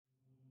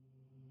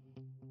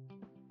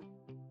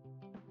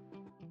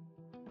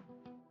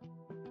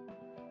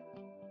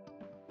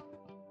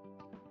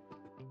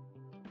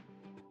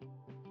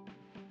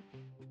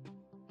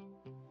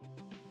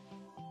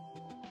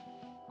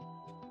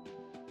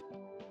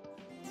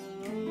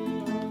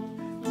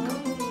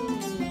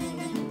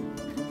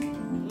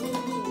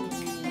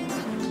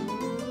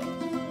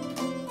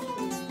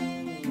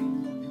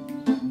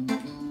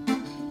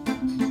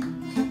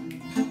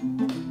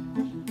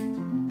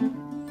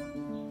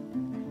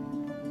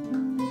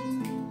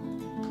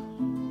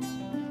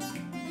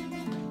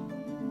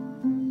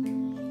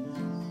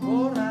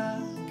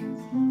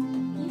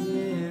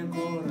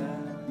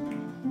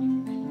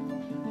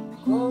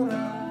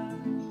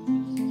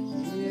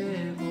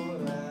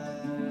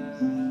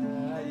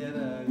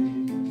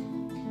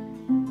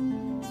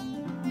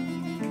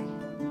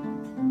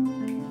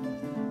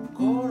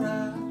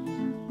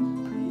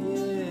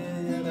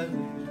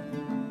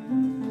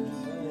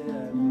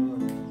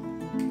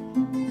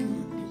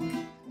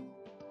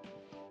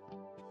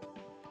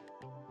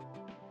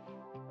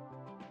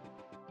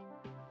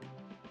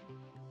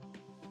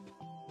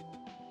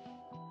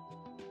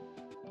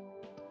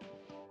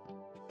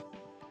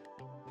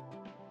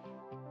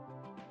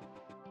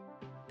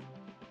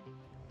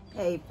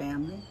Hey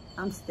family,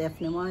 I'm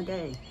Stephanie One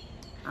Day.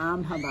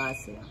 I'm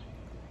Habasia,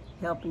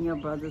 helping your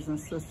brothers and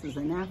sisters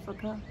in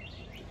Africa,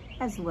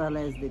 as well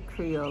as the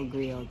Creole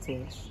Grill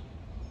test.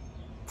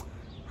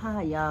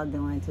 How y'all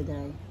doing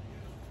today?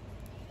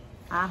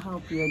 I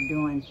hope you're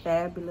doing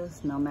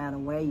fabulous no matter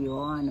where you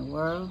are in the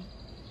world.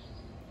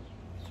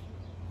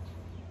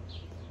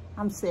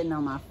 I'm sitting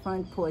on my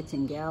front porch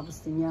in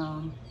Galveston,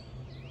 y'all,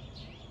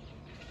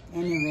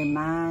 and it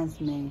reminds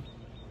me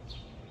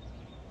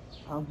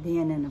of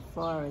being in the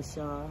forest,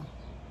 y'all,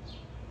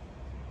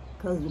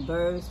 because the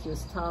birds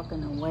just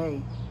talking away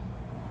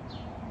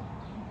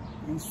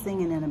and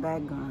singing in the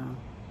background.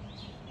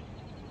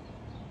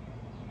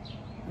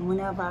 And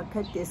whenever I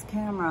put this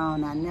camera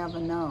on, I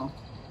never know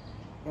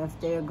if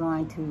they're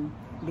going to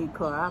be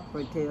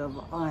cooperative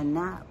or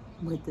not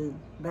with the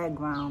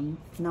background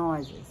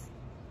noises.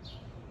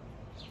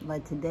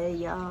 But today,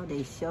 y'all,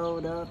 they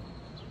showed up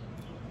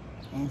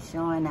and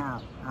showing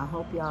out. I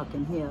hope y'all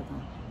can hear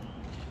them.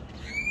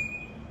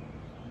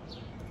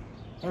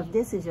 If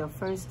this is your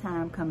first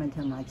time coming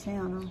to my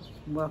channel,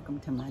 welcome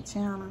to my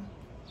channel.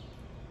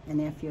 And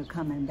if you're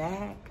coming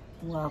back,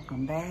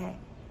 welcome back.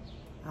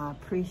 I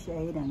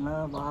appreciate and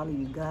love all of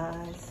you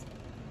guys.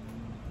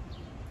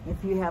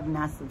 If you have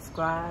not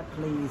subscribed,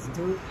 please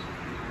do.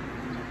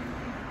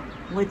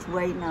 What you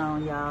waiting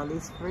on, y'all?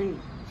 It's free.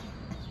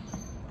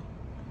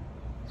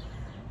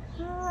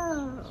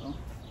 Oh,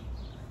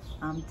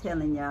 I'm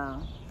telling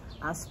y'all.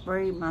 I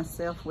sprayed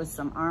myself with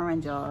some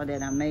orange oil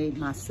that I made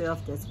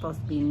myself that's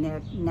supposed to be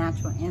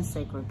natural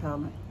insect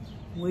repellent.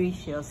 We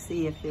shall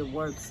see if it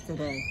works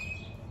today.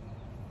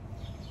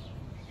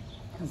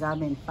 Because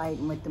I've been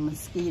fighting with the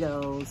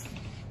mosquitoes.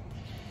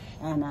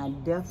 And I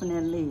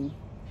definitely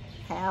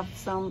have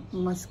some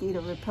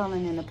mosquito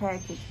repellent in the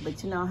package.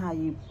 But you know how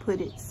you put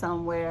it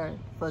somewhere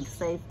for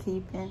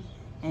safekeeping?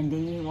 And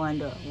then you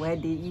wonder, where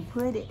did you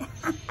put it?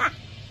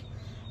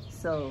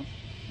 So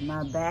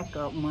my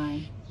backup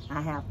one, I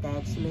have to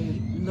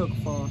actually look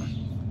for it.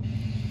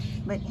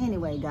 But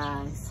anyway,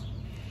 guys,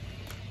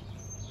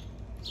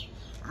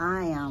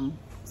 I am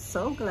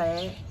so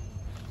glad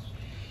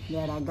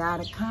that I got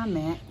a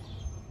comment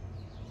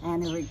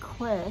and a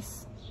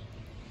request.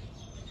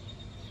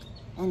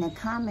 And the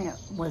comment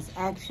was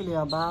actually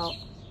about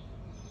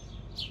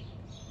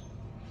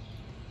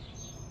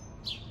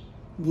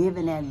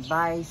giving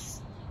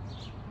advice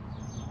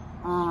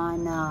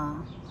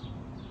on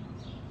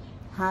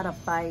how to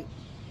fight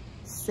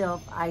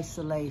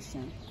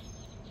self-isolation.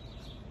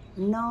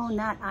 No,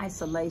 not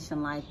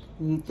isolation like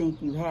you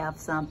think you have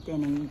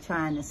something and you're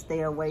trying to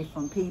stay away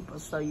from people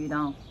so you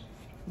don't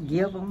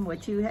give them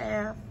what you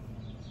have.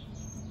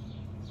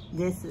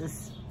 This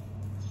is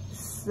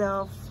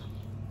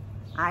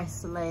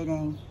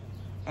self-isolating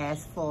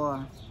as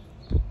for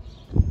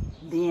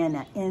being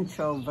an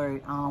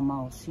introvert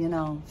almost, you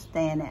know,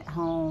 staying at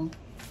home,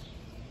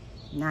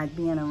 not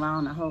being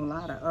around a whole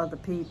lot of other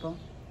people.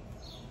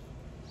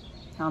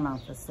 Hold on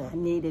for a second.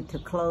 I needed to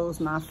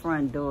close my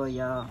front door,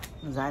 y'all,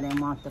 because I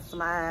didn't want the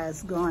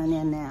flies going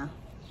in there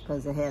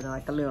because it had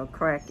like a little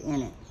crack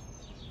in it.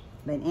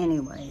 But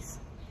anyways,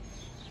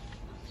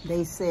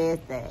 they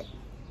said that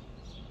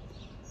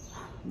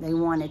they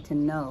wanted to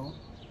know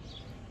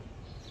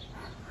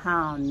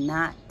how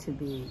not to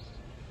be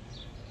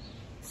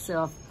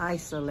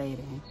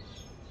self-isolating.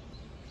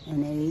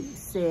 And they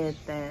said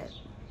that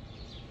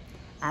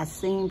I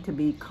seem to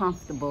be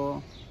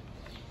comfortable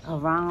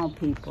around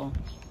people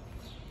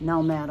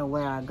no matter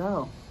where I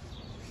go.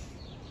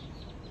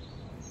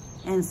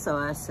 And so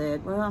I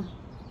said, well,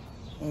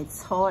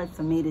 it's hard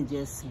for me to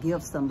just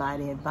give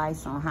somebody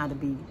advice on how to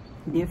be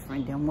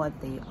different than what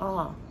they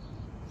are.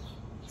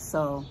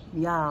 So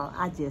y'all,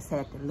 I just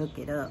had to look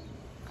it up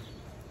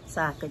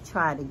so I could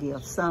try to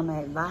give some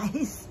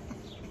advice.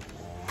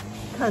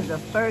 Because the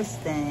first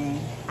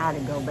thing, I had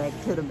to go back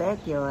to the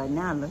backyard.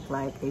 Now it look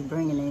like they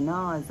bringing their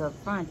noise up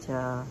front,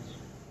 y'all.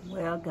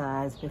 Well,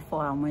 guys,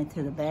 before I went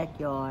to the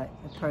backyard,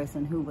 the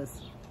person who was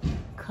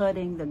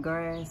cutting the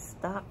grass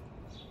stopped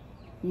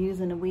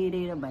using the weed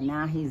eater, but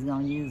now he's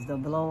gonna use the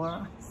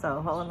blower. So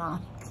hold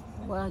on.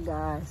 Well,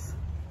 guys,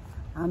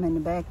 I'm in the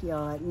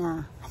backyard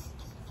now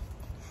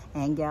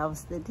in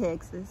Galveston,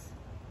 Texas.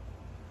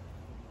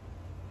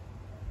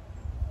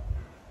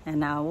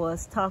 And I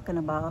was talking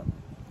about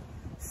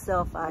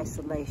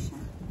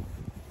self-isolation,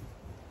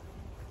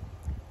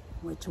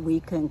 which we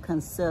can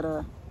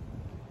consider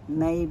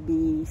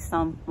maybe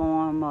some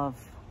form of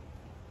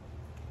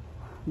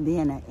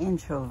being an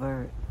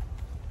introvert.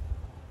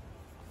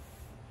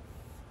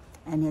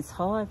 And it's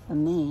hard for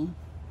me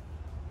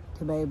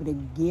to be able to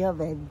give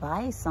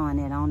advice on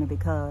it, only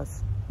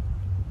because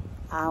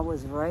I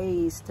was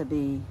raised to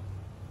be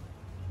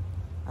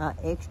an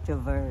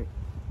extrovert,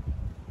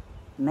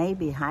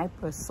 maybe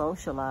hyper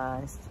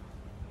socialized,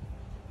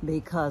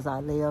 because I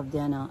lived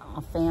in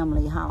a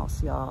family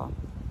house, y'all.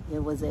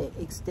 It was an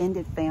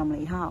extended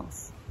family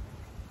house.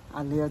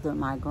 I lived with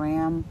my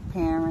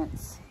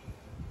grandparents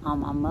on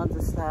my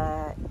mother's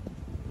side,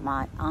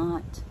 my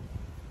aunt,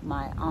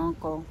 my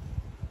uncle,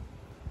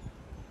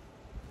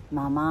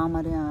 my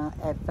mama there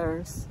at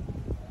first,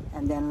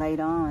 and then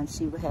later on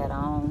she had her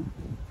own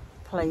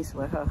place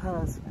with her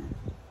husband.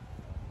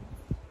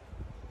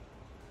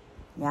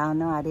 Y'all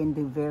know I didn't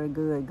do very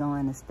good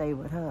going to stay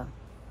with her.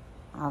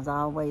 I was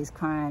always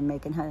crying,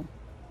 making her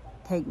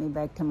take me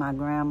back to my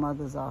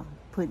grandmother's or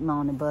put me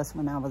on the bus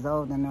when I was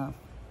old enough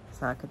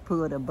so I could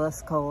pull the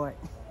bus card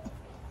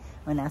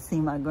when I see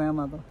my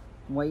grandmother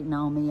waiting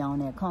on me on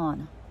that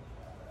corner.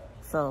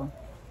 So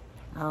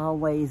I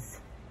always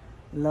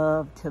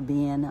loved to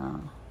be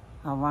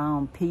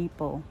around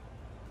people,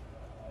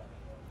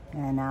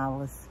 and I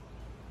was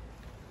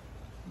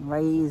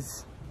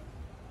raised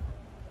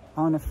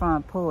on the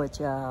front porch,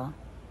 y'all,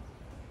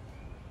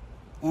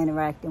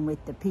 interacting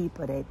with the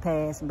people that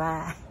passed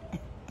by.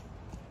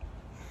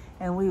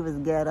 And we was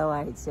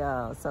ghettoites,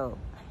 y'all, so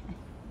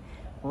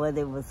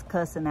whether it was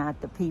cussing out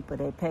the people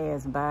that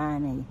passed by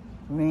and they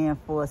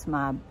reinforced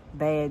my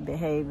bad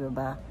behavior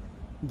by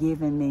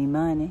giving me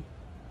money,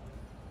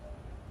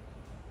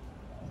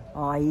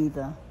 or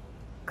either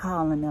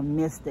calling them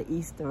Mr.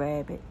 Easter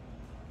Rabbit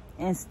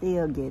and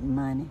still getting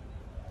money.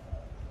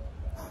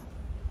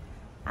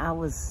 I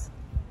was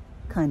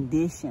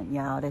conditioned,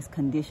 y'all. That's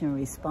conditioned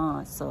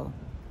response. So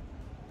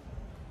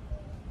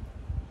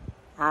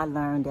I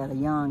learned at a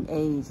young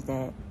age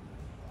that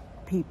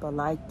people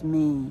liked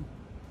me,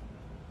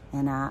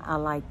 and I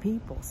like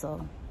people.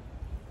 So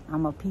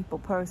I'm a people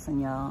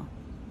person, y'all.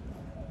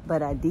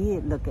 But I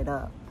did look it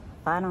up.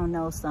 If I don't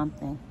know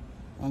something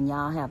and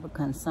y'all have a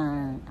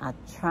concern, I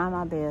try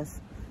my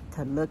best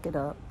to look it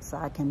up so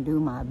I can do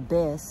my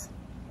best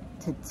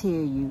to tell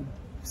you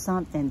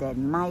something that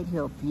might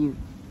help you.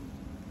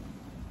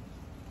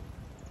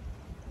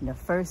 The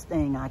first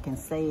thing I can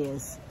say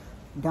is,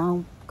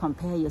 don't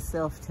compare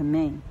yourself to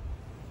me.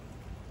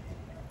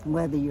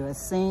 Whether you're a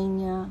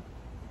senior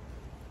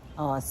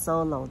or a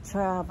solo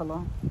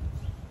traveler,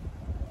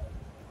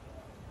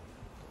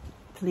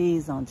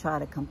 please don't try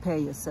to compare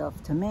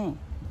yourself to me,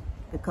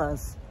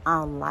 because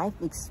our life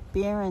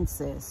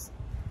experiences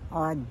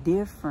are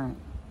different.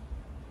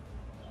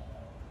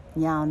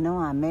 Y'all know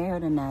I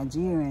married a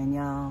Nigerian,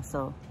 y'all,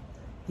 so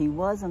he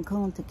wasn't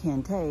Kunta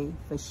Kinte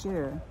for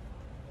sure.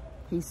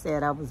 He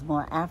said I was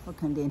more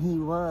African than he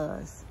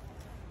was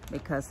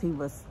because he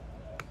was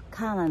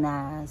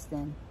colonized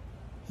and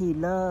he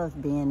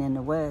loved being in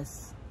the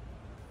West.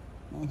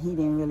 And he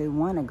didn't really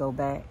want to go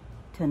back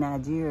to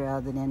Nigeria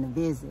other than to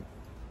visit.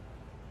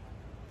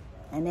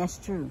 And that's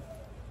true,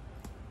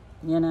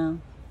 you know.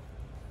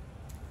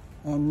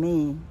 And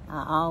me,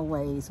 I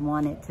always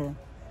wanted to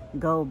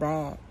go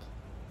back,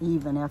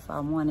 even if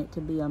I wanted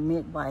to be a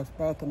midwife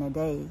back in the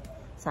day,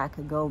 so I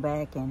could go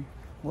back and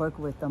work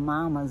with the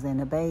mamas and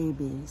the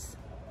babies.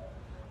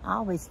 I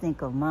always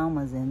think of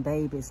mamas and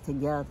babies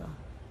together,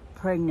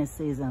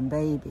 pregnancies and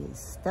babies,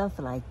 stuff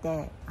like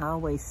that. I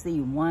always see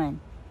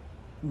one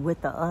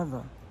with the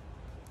other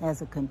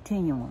as a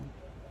continuum.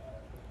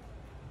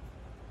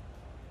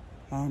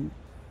 And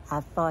I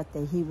thought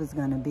that he was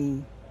going to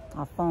be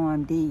a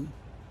PharmD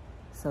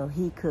so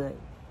he could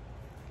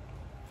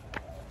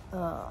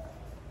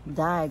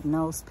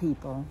diagnose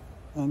people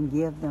and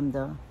give them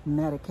the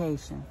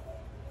medication.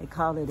 They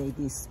call it a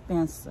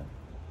dispenser.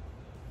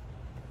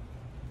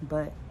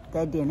 But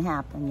that didn't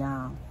happen,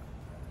 y'all.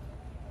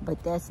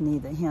 But that's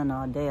neither here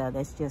nor there.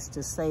 That's just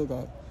to say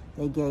that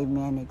they gave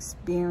me an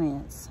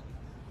experience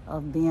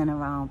of being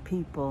around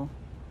people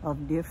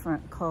of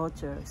different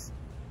cultures.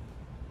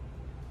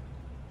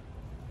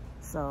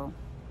 So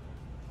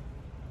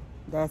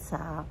that's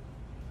how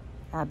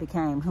I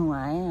became who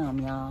I am,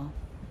 y'all.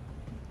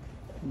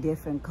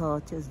 Different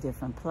cultures,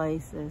 different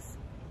places.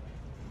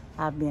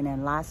 I've been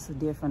in lots of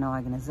different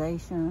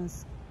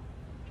organizations.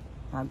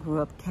 I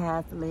grew up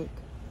Catholic.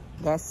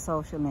 That's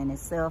social in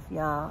itself,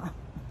 y'all.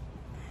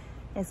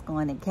 It's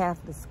going to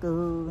Catholic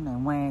school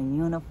and wearing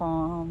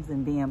uniforms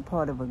and being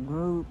part of a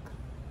group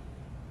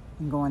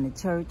and going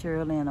to church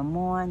early in the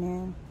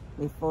morning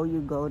before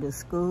you go to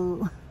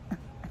school.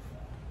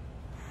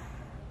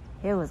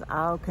 It was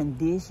all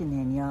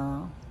conditioning,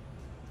 y'all.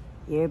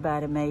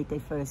 Everybody made their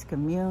first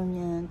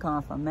communion,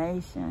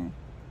 confirmation.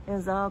 It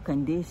was all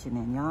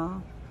conditioning,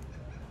 y'all.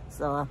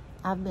 So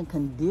I've been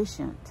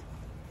conditioned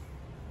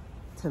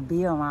to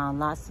be around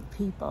lots of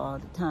people all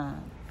the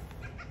time.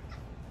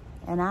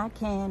 And I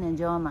can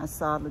enjoy my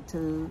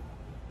solitude.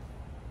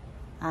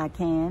 I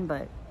can,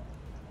 but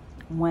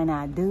when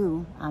I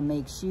do, I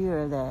make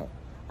sure that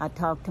I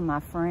talk to my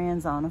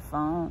friends on the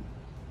phone,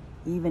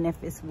 even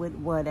if it's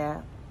with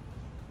WhatsApp.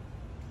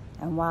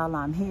 And while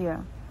I'm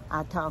here,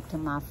 I talk to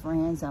my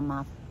friends and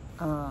my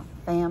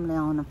family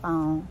on the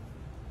phone,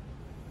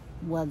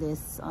 whether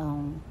it's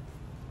on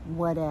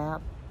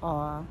WhatsApp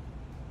or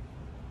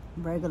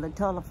regular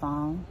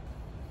telephone,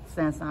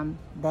 since I'm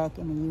back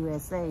in the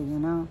USA, you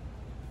know.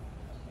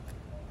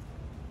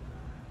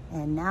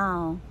 And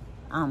now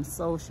I'm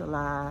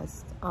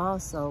socialized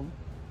also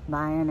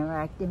by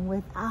interacting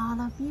with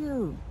all of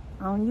you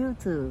on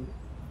YouTube.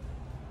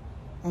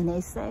 And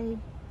they say,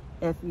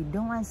 if you're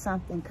doing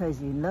something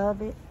because you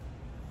love it,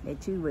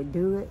 that you would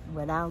do it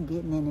without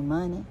getting any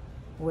money.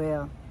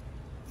 Well,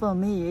 for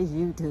me, it's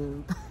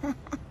YouTube.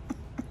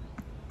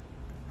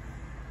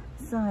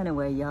 So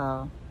anyway,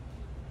 y'all,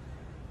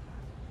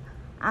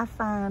 I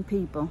find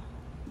people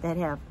that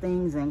have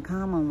things in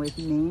common with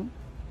me.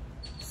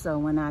 So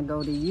when I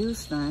go to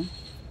Houston,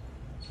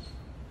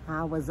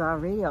 I was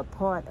already a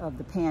part of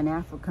the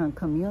Pan-African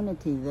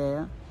community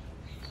there.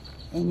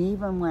 And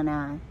even when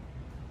I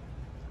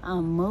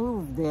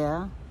moved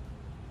there,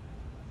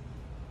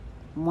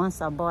 once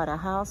I bought a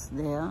house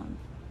there,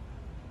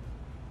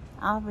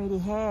 I already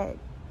had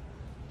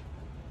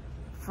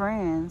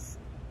friends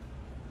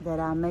that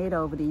I made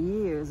over the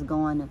years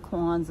going to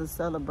Kwanzaa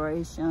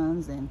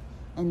celebrations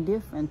and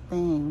different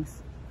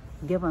things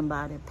given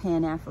by the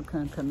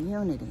Pan-African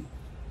community.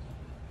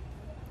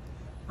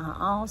 I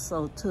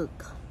also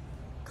took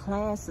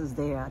classes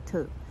there. I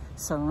took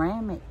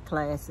ceramic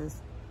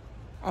classes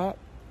at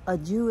a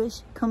Jewish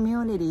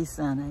community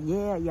center.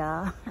 Yeah,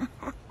 y'all.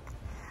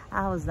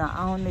 I was the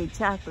only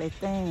chocolate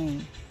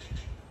thing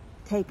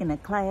taking a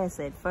class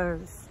at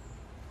first.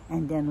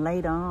 And then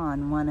later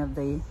on, one of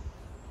the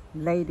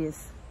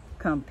latest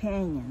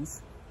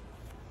companions,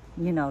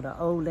 you know, the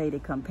old lady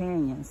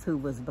companions who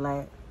was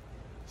black,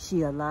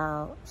 she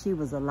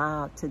was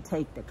allowed to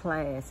take the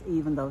class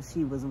even though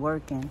she was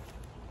working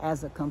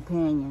as a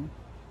companion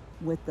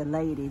with the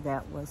lady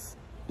that was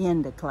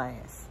in the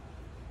class.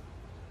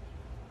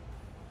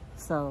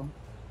 So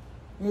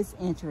it's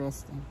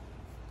interesting.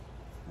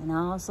 And I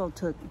also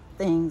took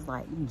things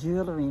like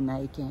jewelry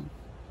making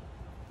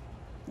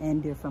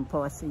in different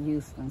parts of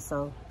Houston.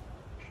 So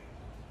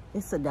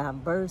it's a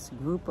diverse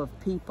group of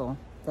people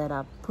that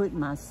I put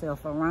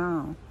myself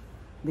around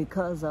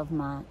because of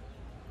my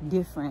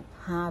different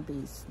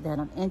hobbies that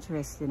I'm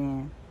interested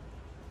in.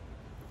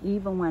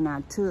 Even when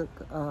I took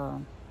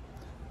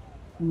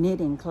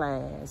knitting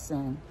class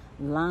and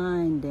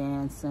line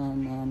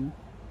dancing and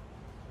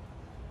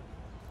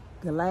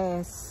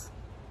glass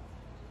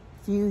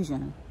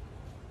fusion,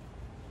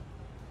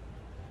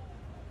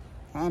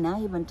 and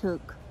I even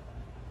took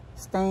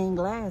stained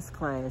glass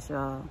class,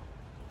 y'all.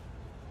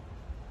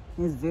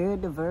 It's very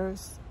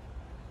diverse,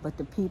 but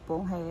the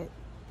people had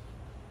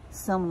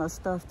similar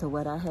stuff to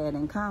what I had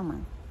in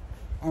common.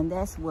 And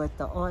that's what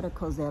the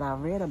articles that I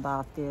read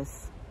about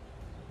this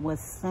was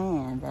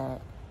saying,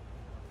 that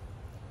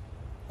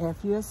if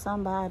you're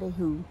somebody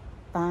who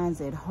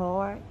finds it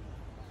hard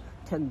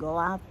to go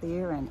out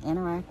there and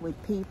interact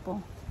with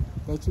people,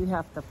 that you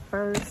have to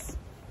first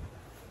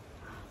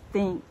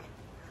think,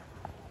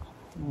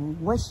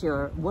 what's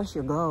your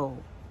goal?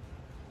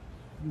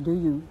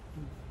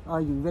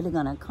 Are you really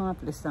going to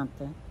accomplish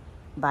something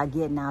by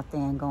getting out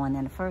there and going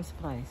in the first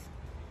place?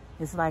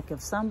 It's like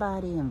if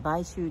somebody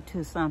invites you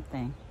to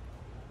something,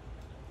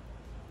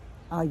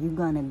 are you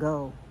going to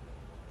go?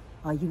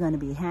 Are you going to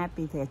be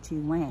happy that you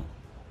went?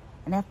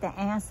 And if the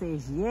answer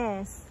is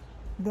yes,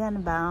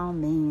 then by all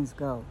means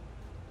go.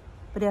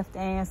 But if the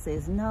answer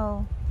is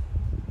no,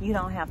 you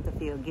don't have to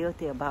feel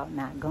guilty about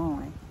not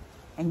going.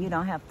 And you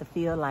don't have to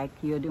feel like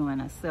you're doing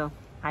a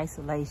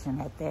self-isolation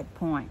at that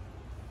point.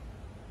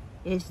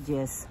 It's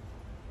just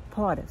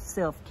part of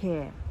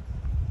self-care.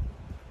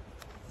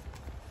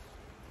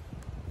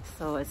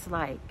 So it's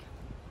like,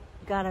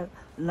 you gotta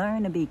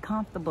learn to be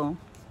comfortable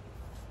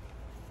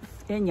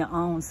in your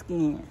own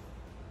skin.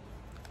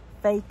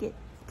 Fake it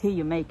till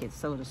you make it,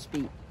 so to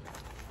speak.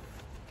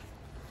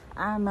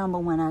 I remember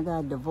when I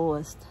got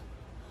divorced,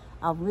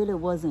 I really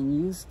wasn't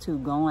used to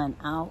going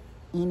out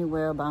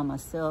anywhere by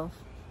myself,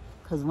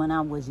 because when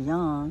I was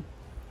young,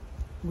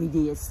 we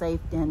did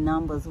safety in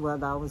numbers,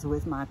 whether I was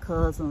with my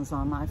cousins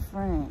or my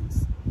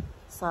friends.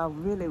 So I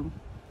really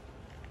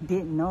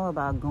didn't know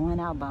about going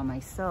out by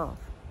myself.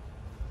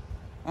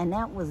 And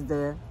that was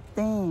the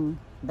thing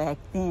back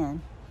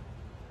then,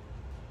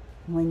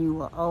 when you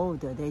were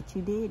older, that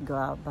you did go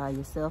out by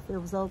yourself. It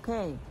was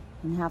okay. You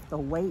didn't have to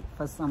wait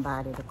for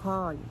somebody to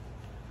call you.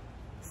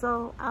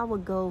 So I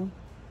would go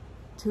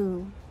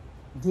to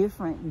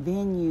different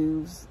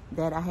venues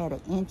that I had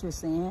an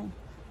interest in,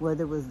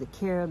 whether it was the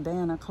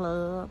Carabana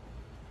Club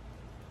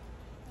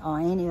or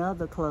any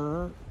other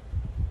club.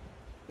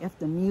 If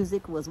the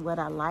music was what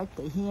I liked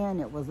to hear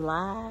and it was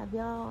live,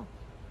 y'all,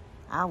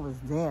 I was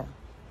there.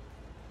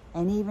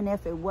 And even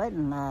if it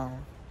wasn't live,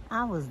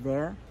 I was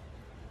there.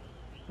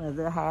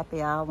 Whether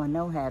happy hour or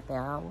no happy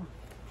hour.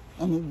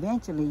 And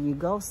eventually you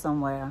go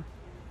somewhere,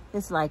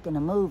 it's like in the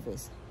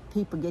movies.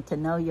 People get to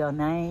know your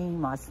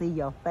name or see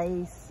your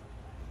face.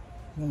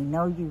 They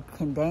know you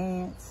can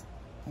dance,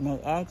 and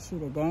they ask you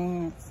to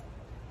dance.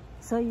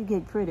 So you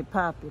get pretty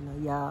popular,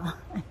 y'all.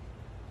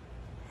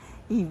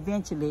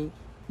 Eventually,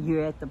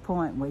 you're at the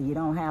point where you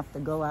don't have to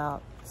go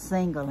out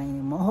single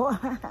anymore.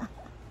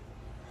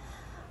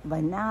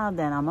 But now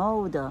that I'm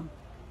older,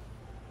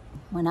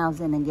 when I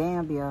was in the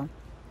Gambia,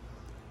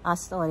 I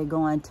started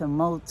going to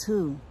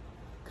Mo2,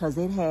 because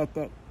it had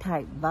that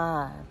type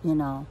vibe, you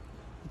know.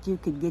 You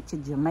could get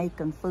your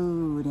Jamaican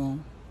food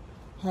and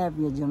have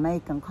your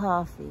Jamaican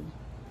coffee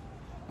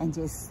and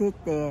just sit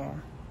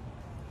there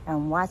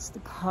and watch the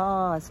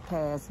cars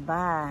pass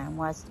by and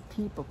watch the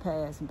people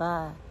pass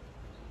by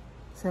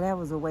So that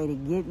was a way to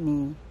get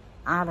me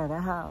out of the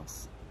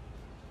house.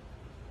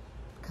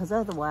 Because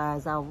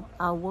otherwise,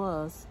 I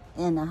was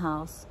in the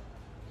house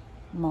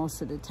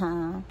most of the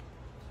time.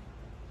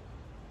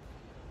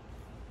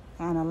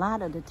 And a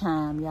lot of the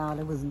time, y'all,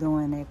 it was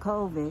during that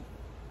COVID.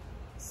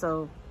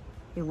 So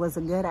it was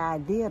a good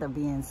idea to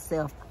be in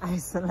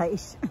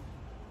self-isolation.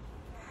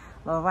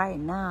 But right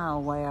now,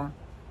 where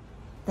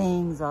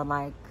things are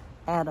like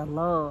at a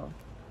lull,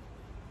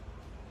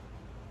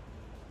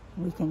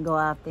 we can go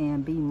out there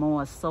and be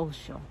more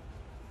social.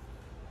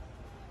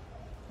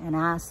 And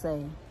I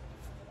say,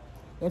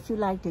 if you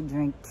like to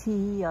drink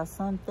tea or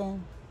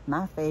something,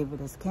 my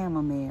favorite is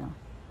chamomile.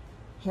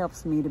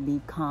 Helps me to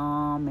be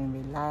calm and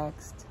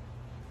relaxed.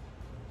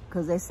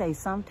 Because they say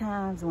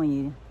sometimes when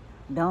you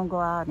don't go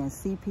out and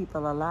see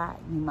people a lot,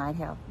 you might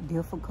have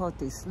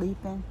difficulty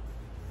sleeping.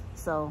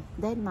 So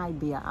that might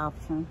be an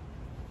option,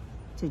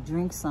 to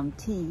drink some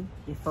tea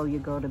before you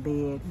go to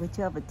bed,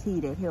 whichever tea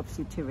that helps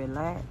you to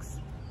relax.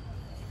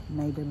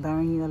 Maybe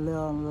burn you a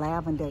little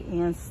lavender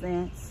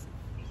incense.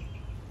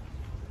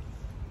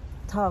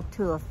 Talk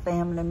to a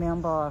family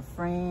member or a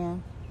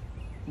friend,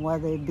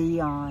 whether it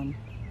be on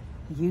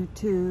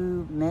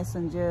YouTube,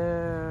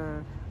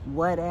 Messenger,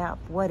 WhatsApp,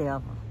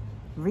 whatever.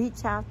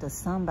 Reach out to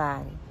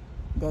somebody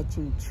that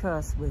you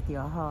trust with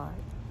your heart.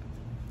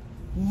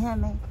 You hear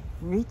me?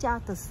 Reach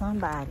out to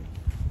somebody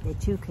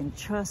that you can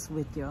trust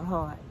with your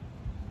heart.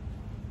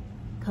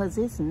 Because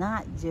it's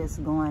not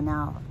just going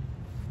out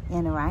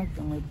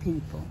interacting with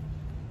people.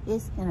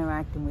 It's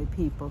interacting with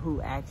people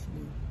who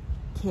actually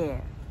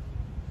care.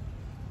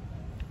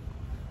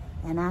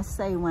 And I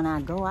say when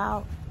I go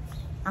out,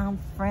 I'm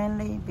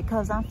friendly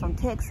because I'm from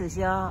Texas,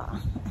 y'all.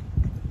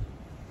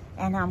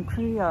 And I'm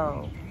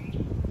Creole.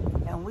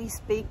 And we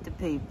speak to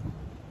people.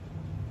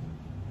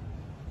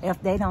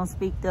 If they don't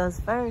speak to us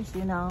first,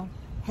 you know,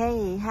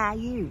 hey, how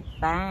you?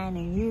 Fine,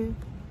 and you?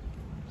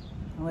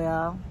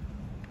 Well,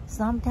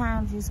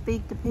 sometimes you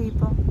speak to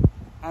people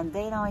and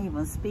they don't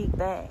even speak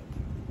back.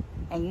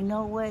 And you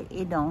know what?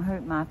 It don't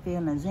hurt my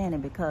feelings any,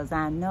 because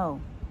I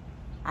know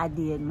I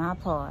did my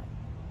part.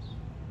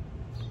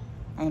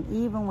 And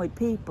even with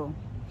people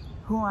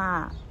who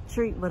I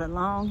treat with a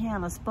long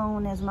handled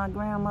spoon, as my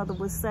grandmother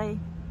would say,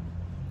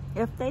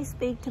 if they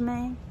speak to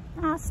me,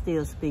 I'll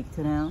still speak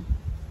to them.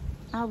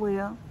 I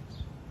will.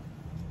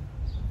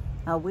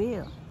 I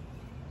will.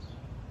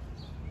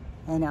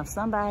 And if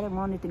somebody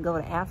wanted to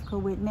go to Africa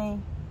with me,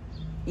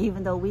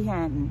 even though we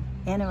hadn't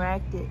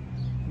interacted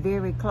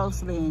very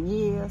closely in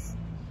years,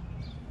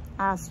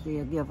 I'll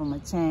still give them a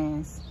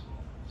chance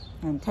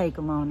and take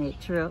them on that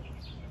trip.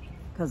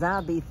 Because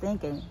I'll be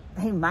thinking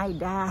they might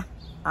die,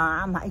 or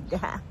I might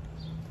die,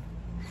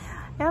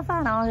 if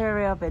I don't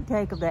hurry up and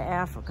take them to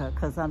Africa.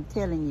 Because I'm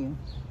telling you,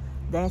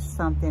 that's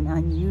something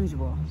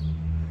unusual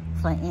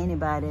for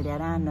anybody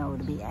that I know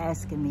to be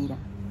asking me to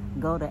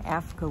go to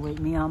Africa with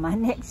me on my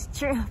next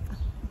trip.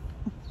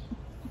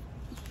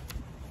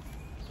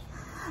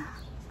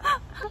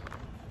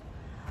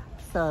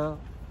 So,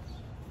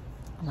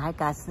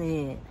 like I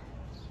said,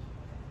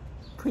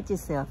 put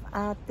yourself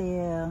out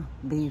there,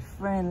 be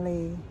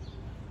friendly.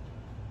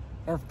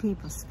 If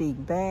people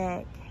speak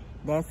back,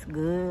 that's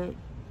good.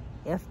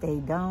 If they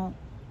don't,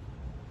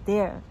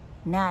 they're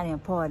not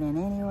important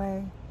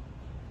anyway.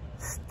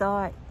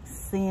 Start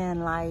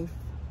seeing life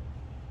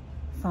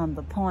from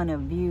the point of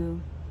view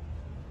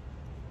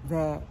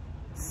that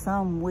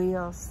some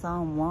will,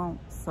 some won't.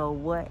 So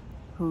what?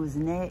 Who's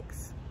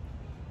next?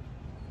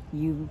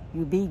 You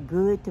be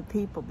good to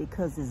people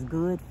because it's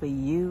good for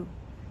you.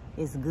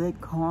 It's good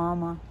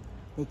karma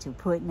that you're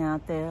putting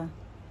out there.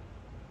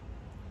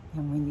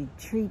 And when you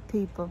treat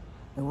people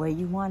the way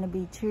you want to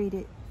be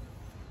treated,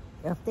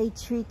 if they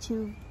treat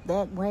you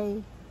that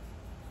way,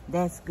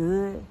 that's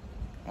good.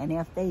 And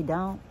if they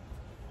don't,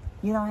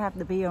 you don't have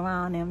to be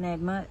around them that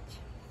much.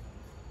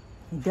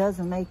 It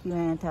doesn't make you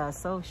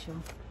antisocial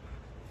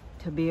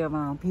to be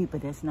around people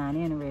that's not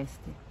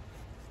interested.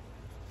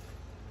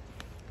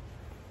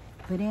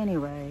 But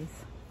anyways,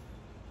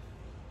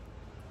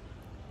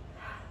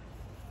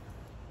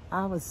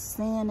 I was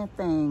saying the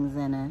things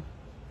in an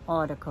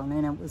article,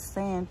 and it was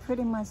saying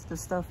pretty much the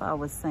stuff I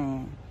was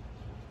saying.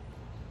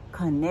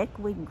 Connect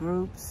with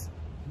groups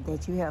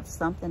that you have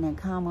something in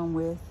common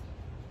with.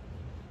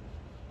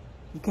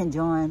 You can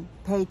join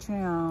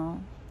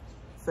Patron,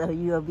 so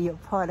you'll be a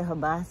part of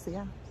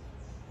Habasia.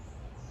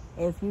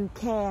 If you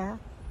care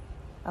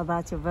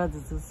about your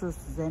brothers and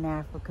sisters in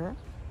Africa,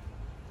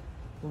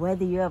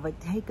 whether you ever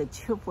take a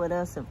trip with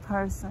us in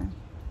person,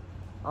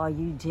 or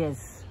you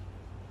just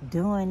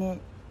doing it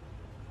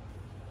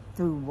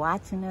through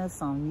watching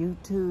us on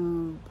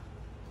YouTube,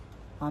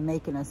 or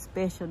making a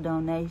special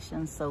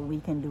donation so we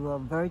can do a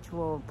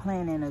virtual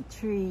planting a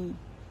tree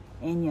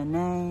in your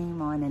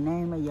name or in the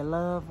name of your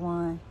loved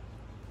one,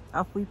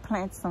 or if we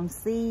plant some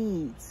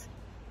seeds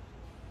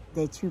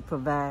that you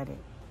provided,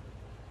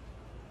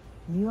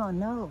 you'll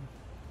know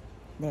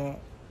that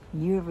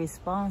you're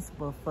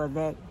responsible for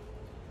that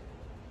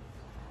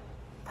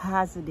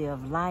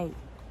positive light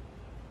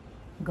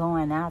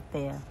going out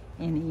there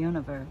in the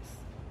universe.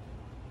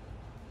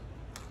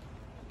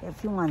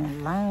 If you want to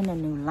learn a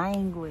new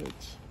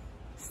language,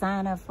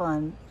 sign up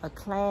for a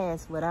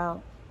class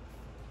without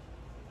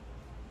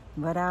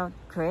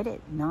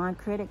credit,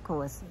 non-credit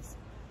courses.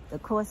 The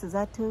courses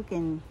I took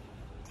in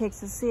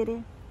Texas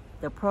City,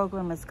 the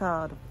program is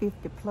called the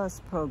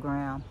 50+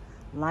 program,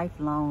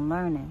 lifelong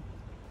learning.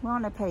 We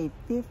only pay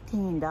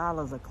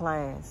 $15 a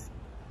class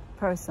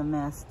per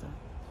semester.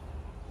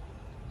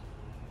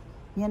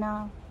 You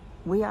know,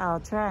 we all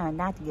trying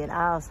not to get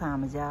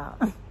Alzheimer's, y'all.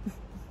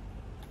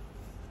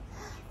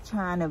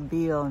 Trying to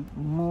build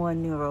more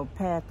neural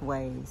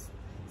pathways.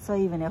 So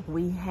even if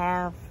we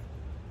have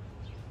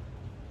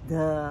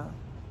the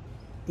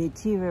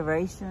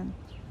deterioration,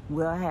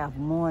 we'll have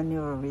more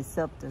neural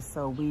receptors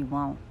so we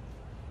won't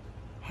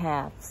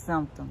have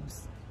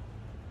symptoms.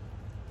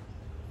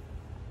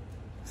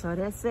 So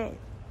that's it.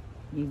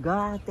 You go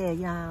out there,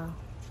 y'all,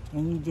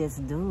 and you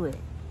just do it.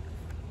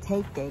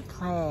 Take that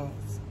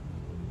class.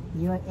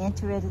 You're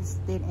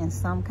interested in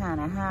some kind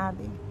of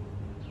hobby,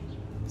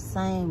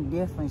 same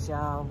difference,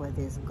 y'all,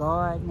 whether it's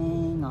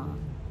gardening or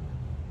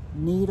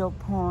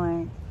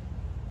needlepoint,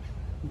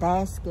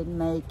 basket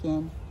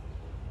making,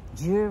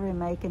 jewelry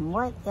making,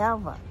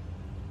 whatever.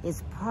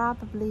 It's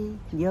probably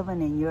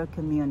given in your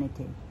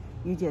community.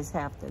 You just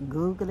have to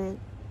Google it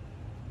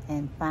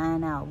and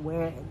find out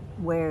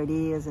where it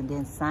is and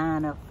then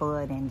sign up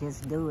for it and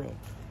just do it.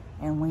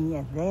 And when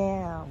you're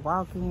there,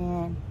 walk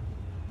in,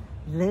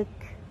 look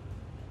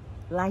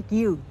like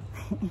you.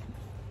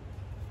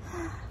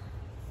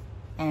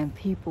 And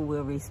people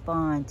will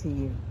respond to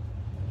you.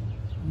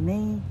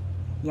 Me,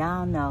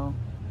 y'all know,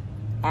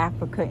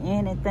 Africa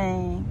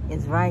anything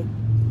is right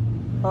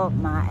up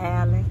my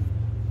alley.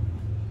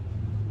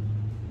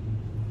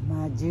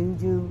 My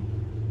juju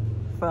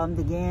from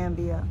the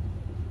Gambia.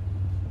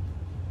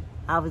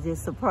 I was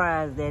just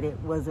surprised that it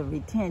was a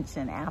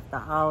retention after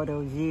all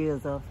those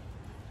years of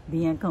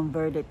being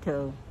converted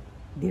to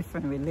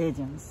different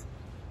religions.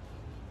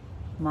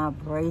 My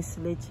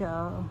bracelet,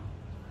 y'all.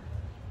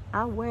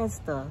 I wear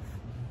stuff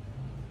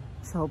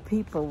so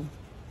people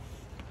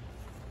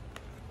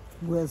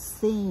will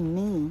see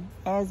me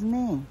as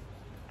me.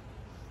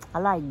 I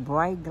like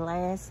bright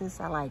glasses.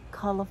 I like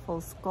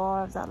colorful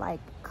scarves. I like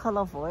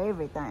colorful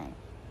everything.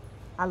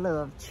 I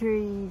love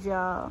trees,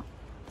 y'all.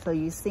 So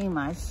you see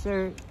my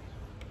shirt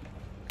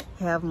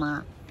have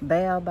my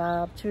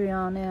baobab tree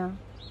on there.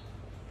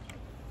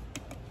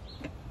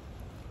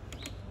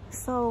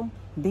 So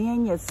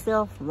being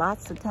yourself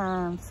lots of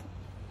times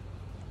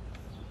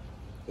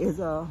is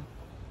a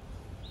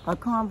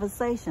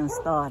conversation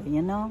starter,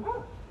 you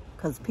know?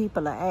 Because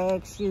people will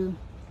ask you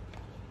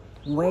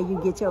where you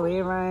get your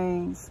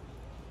earrings.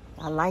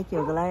 I like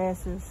your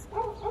glasses.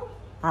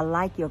 I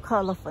like your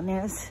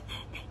colorfulness.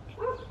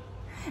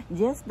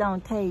 Just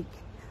don't take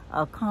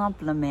a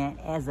compliment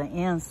as an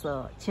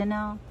insult, you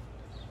know?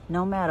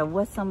 No matter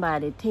what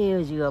somebody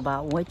tells you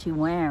about what you're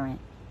wearing.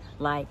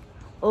 Like,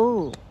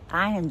 oh,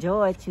 I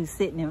enjoyed you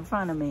sitting in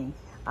front of me.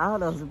 All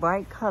those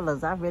bright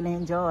colors, I really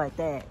enjoyed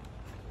that.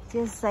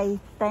 Just say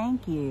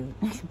thank you.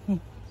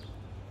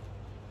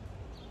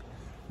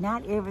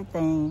 Not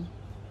everything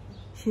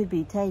should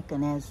be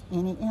taken as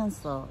any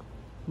insult.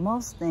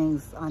 Most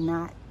things are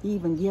not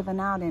even given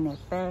out in that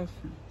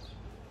fashion.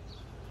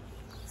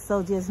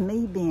 So just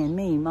me being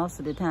me most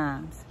of the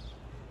times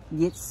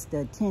gets the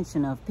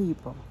attention of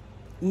people.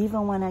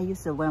 Even when I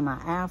used to wear my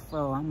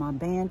afro and my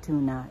bantu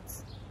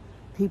knots,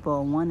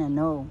 people want to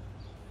know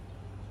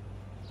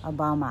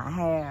about my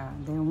hair.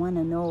 They want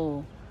to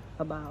know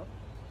about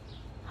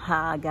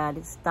how I got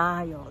it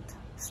styled,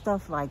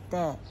 stuff like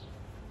that.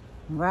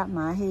 Wrap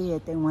my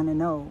head, they want to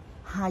know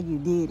how you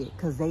did it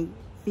because they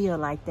feel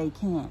like they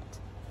can't.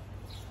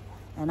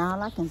 And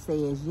all I can say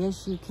is,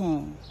 yes, you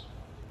can.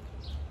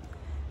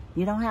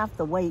 You don't have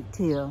to wait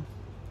till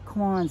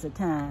Kwanzaa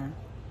time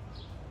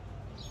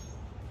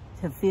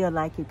to feel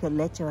like you could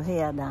let your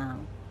hair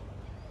down.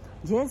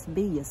 Just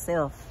be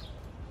yourself.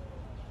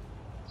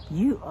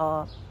 You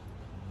are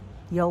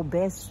your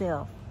best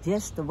self,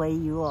 just the way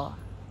you are.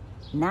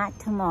 Not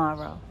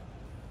tomorrow.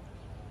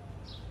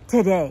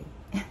 Today.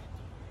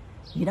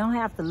 You don't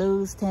have to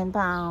lose 10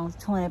 pounds,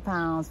 20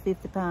 pounds,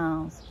 50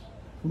 pounds.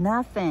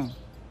 Nothing.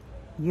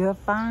 You're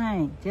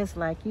fine, just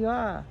like you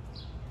are.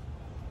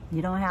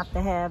 You don't have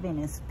to have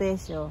any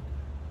special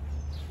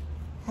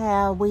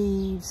hair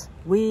weaves,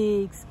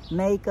 wigs,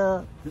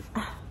 makeup.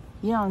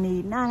 You don't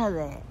need none of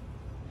that.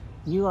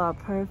 You are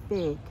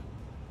perfect,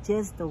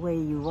 just the way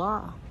you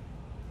are.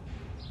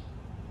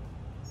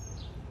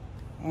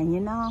 And you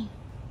know,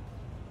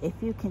 if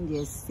you can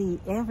just see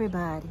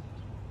everybody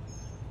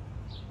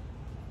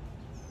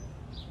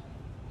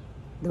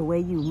the way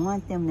you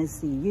want them to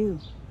see you,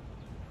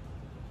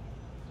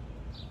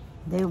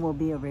 they will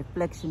be a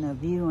reflection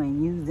of you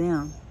and you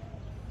them.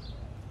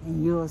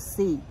 And you'll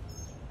see,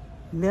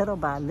 little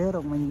by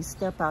little, when you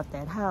step out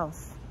that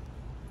house,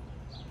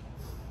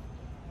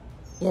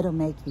 it'll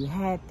make you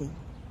happy.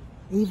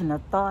 Even the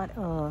thought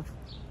of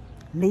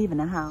leaving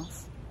the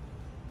house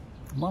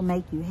will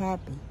make you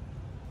happy.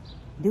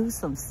 Do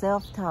some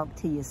self-talk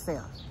to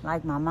yourself.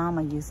 Like my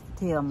mama used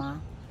to tell my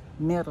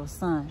middle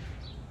son,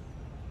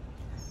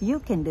 you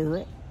can do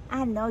it.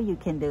 I know you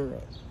can do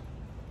it.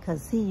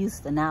 Because he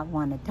used to not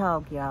want to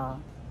talk, y'all.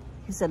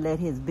 He used to let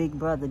his big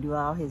brother do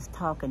all his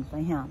talking for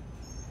him.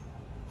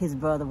 His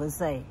brother would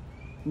say,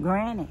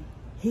 Granny,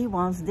 he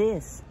wants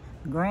this.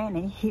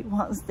 Granny, he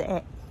wants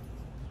that.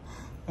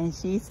 And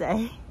she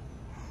say,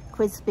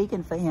 quit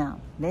speaking for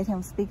him. Let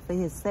him speak for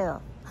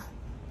himself.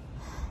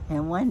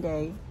 And one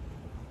day,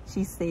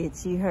 she said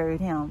she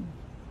heard him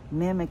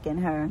mimicking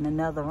her in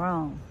another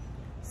room,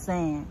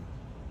 saying,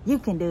 you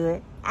can do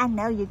it. I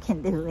know you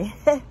can do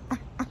it.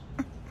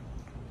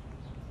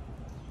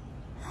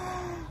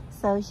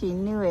 So she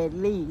knew at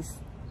least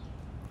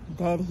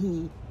that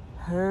he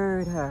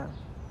heard her.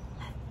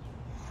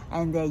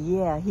 And that,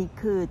 yeah, he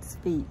could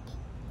speak.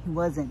 He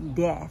wasn't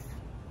deaf.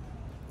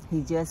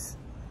 He just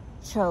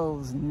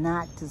chose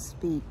not to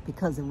speak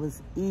because it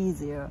was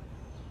easier,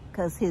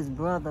 because his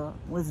brother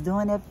was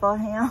doing it for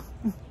him.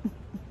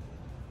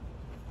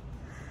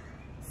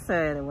 So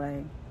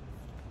anyway,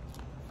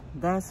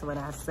 that's what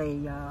I say,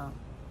 y'all.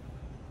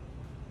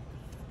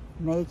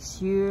 Make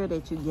sure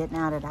that you're getting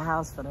out of the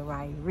house for the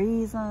right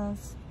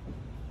reasons.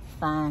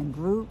 Find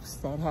groups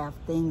that have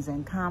things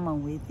in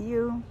common with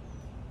you.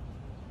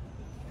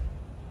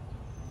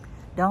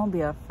 Don't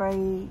be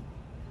afraid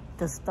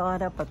to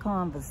start up a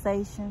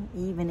conversation,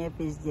 even if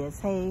it's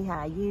just, hey,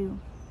 how you?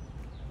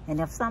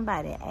 And if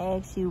somebody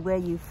asks you where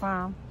you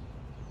from,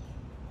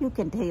 you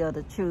can tell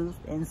the truth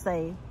and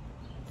say,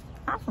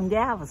 I'm from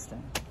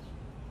Galveston,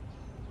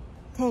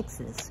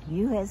 Texas,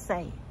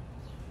 USA.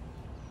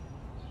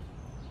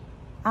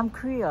 I'm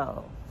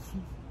Creole.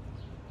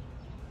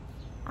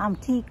 I'm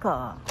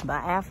Tika by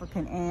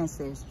African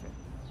ancestry.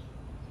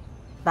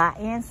 By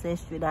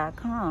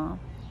Ancestry.com,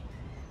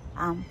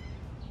 I'm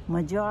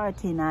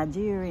majority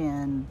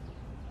Nigerian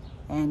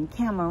and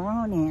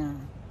Cameroonian,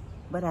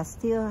 but I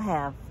still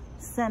have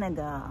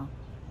Senegal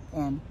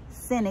and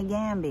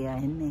Senegambia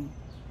in me.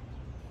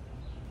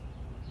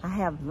 I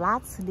have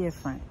lots of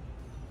different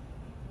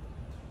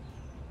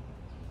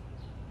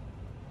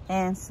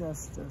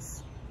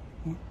ancestors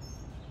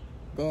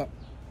that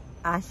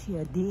I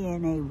share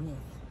DNA with.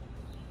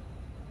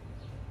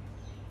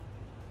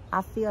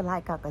 I feel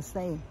like I could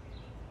say,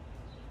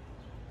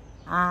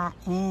 I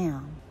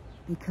am,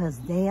 because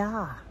they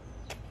are.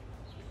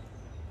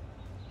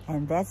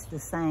 And that's the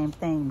same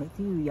thing with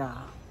you,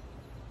 y'all.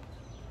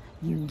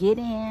 You get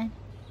in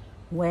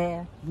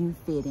where you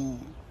fit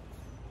in.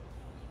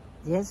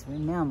 Just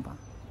remember,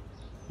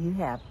 you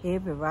have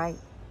every right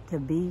to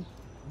be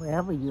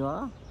wherever you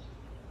are.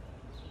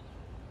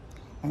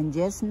 And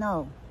just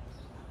know,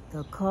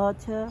 the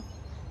culture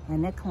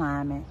and the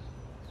climate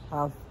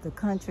of the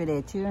country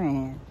that you're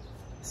in,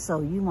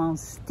 so you won't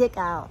stick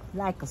out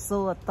like a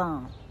sore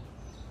thumb.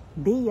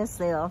 Be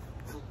yourself,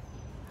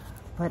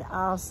 but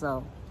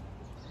also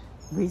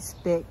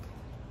respect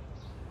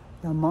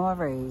the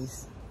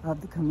mores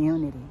of the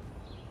community.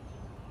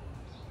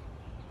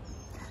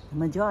 The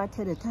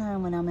majority of the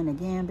time when I'm in the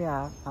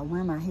Gambia, I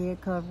wear my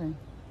head covering.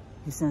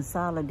 It's in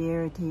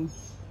solidarity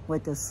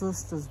with the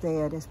sisters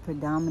there that's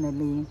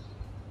predominantly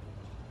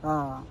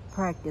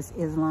practice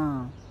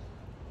Islam.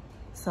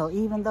 So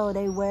even though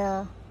they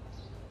wear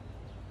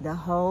the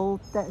whole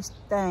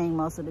thing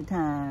most of the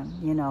time,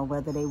 you know,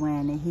 whether they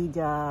wearing the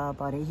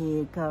hijab or the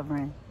head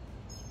covering,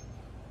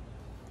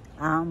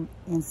 I'm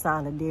in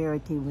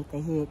solidarity with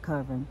the head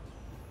covering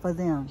for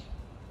them.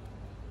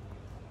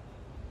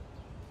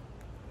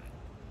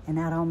 And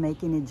I don't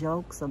make any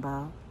jokes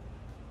about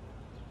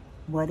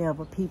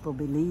whatever people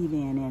believe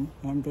in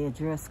and their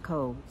dress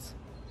codes.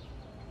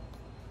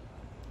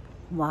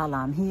 While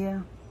I'm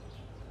here,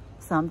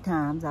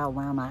 sometimes I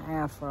wear my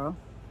afro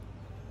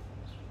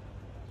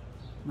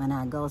when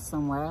I go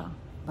somewhere,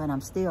 but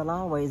I'm still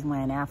always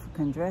wearing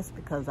African dress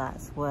because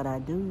that's what I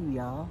do,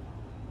 y'all.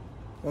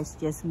 That's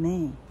just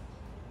me.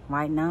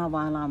 Right now,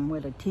 while I'm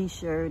with a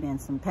t-shirt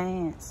and some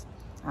pants,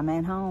 I'm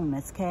at home.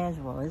 It's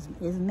casual.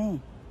 It's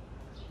me.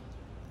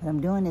 But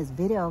I'm doing this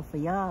video for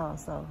y'all,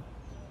 so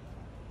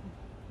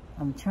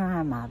I'm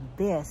trying my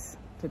best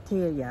to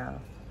tell y'all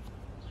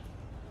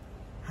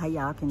how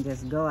y'all can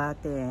just go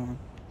out there and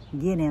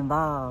get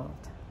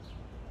involved,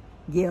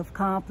 give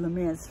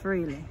compliments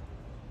freely,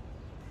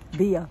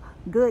 be a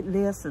good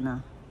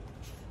listener.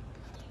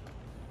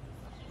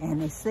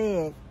 And they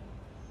said,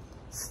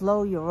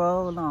 slow your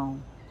roll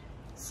on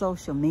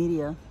social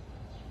media.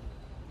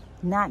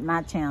 Not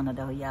my channel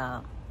though,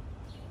 y'all.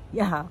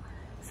 Y'all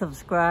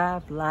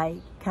subscribe, like,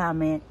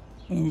 comment,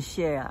 and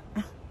share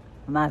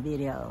my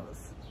videos.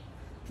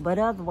 But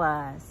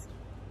otherwise,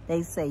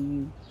 they say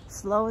you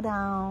slow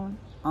down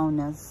on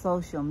the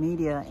social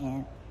media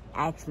and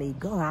actually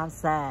go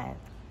outside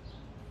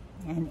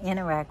and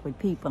interact with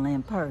people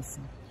in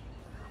person.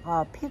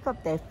 Or pick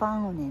up that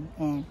phone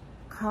and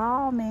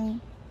call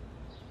me.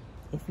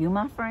 If you're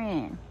my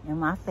friend and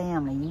my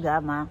family, you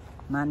got my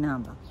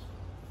number.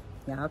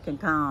 Y'all can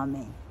call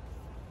me.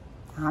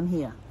 I'm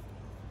here.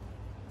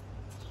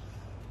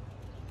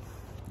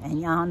 And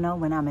y'all know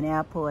when I'm in the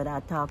airport, I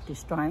talk to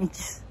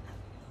strangers.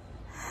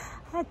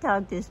 I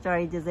talk to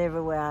strangers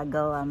everywhere I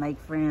go. I make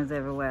friends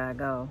everywhere I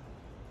go.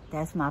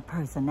 That's my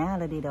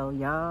personality though,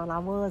 y'all. I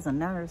was a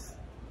nurse.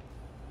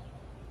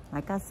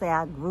 Like I say,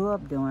 I grew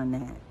up doing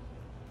that.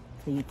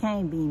 So you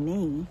can't be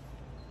me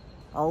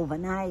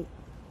overnight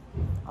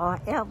or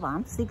ever.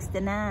 I'm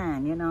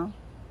 69, you know.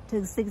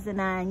 Took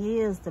 69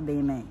 years to be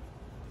me.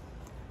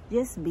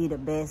 Just be the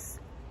best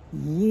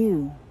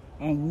you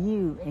and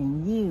you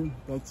and you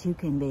that you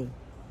can be.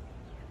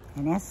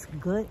 And that's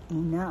good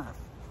enough.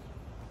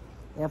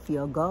 If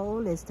your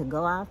goal is to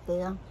go out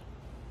there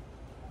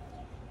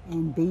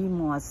and be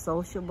more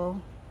sociable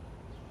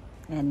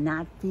and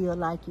not feel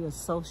like you're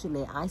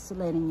socially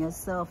isolating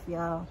yourself,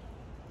 y'all,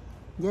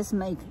 just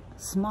make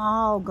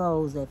small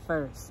goals at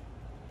first.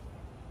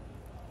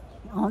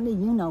 Only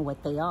you know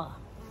what they are.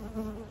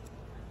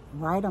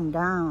 Write them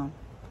down.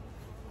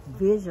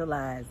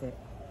 Visualize it.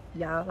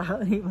 Y'all, I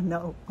don't even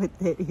know what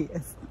that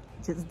is.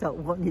 Just don't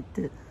want it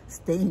to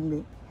sting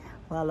me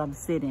while I'm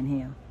sitting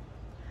here.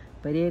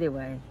 But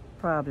anyway,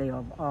 probably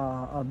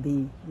a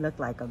bee, look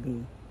like a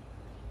bee.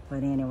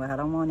 But anyway, I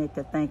don't want it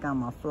to think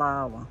I'm a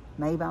flower.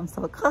 Maybe I'm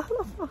so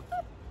colorful.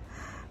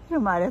 You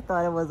might have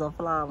thought it was a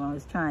flower and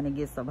was trying to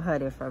get some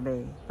honey from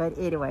me. But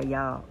anyway,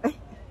 y'all,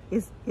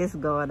 it's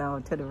going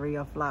on to the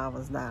real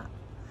flowers now.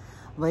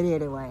 But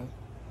anyway,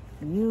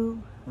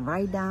 you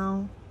write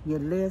down your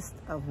list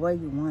of what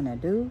you want to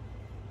do,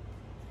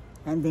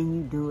 and then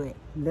you do it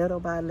little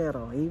by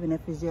little, even if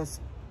it's just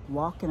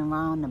walking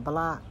around the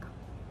block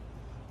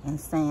and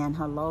saying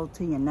hello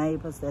to your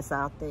neighbors that's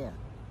out there.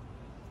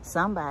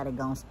 Somebody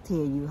gonna tell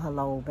you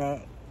hello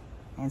back,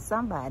 and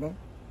somebody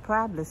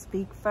probably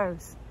speak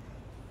first.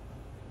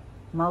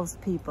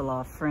 Most people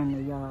are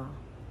friendly, y'all.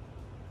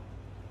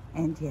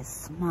 And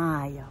just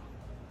smile.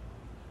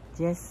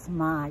 Just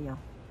smile.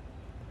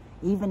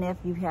 Even if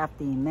you have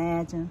to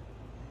imagine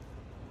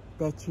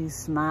that you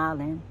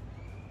smiling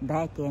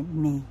back at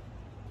me.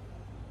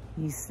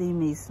 You see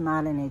me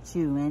smiling at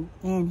you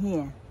in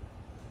here.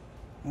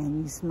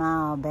 And you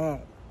smile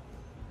back.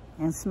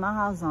 And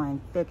smiles are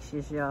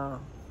infectious, y'all.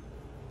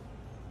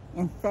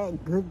 In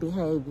fact, good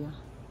behavior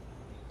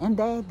and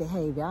bad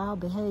behavior, all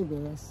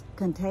behavior is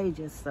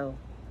contagious. So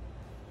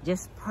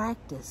just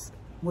practice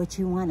what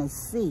you want to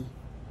see.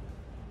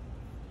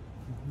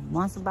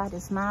 Want somebody to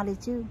smile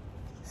at you?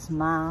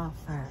 Smile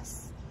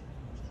first.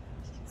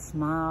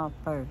 Smile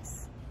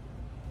first.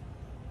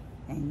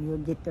 And you'll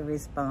get the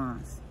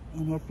response.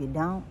 And if you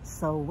don't,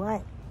 so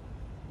what?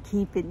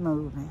 Keep it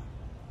moving.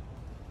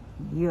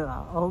 You're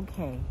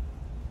okay.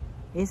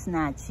 It's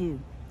not you.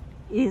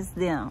 It's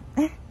them.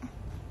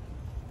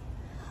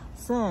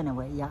 So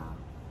anyway, y'all,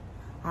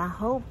 I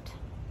hoped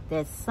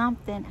that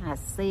something I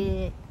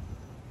said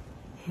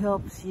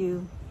helps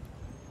you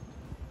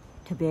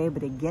to be able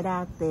to get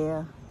out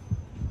there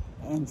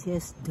and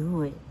just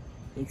do it.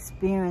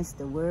 Experience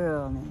the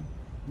world and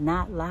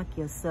not lock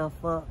yourself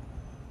up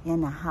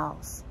in the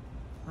house.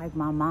 Like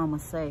my mama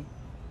say,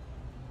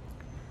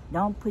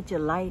 don't put your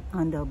light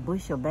under a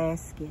bushel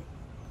basket.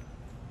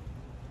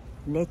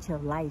 Let your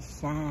light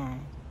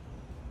shine.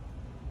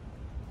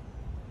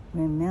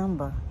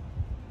 Remember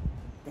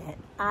that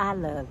I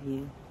love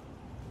you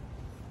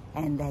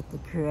and that the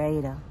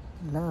Creator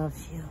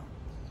loves you.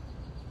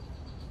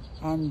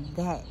 And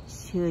that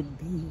should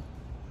be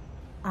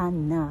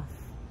enough,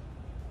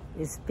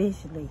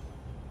 especially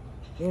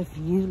if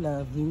you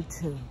love you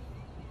too.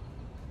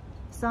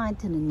 So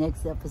until the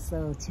next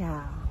episode,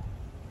 child.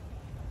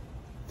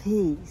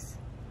 Peace,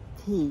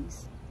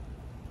 peace,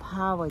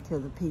 power to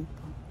the people.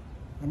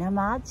 And I'm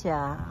out,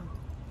 y'all.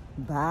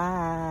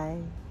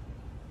 Bye.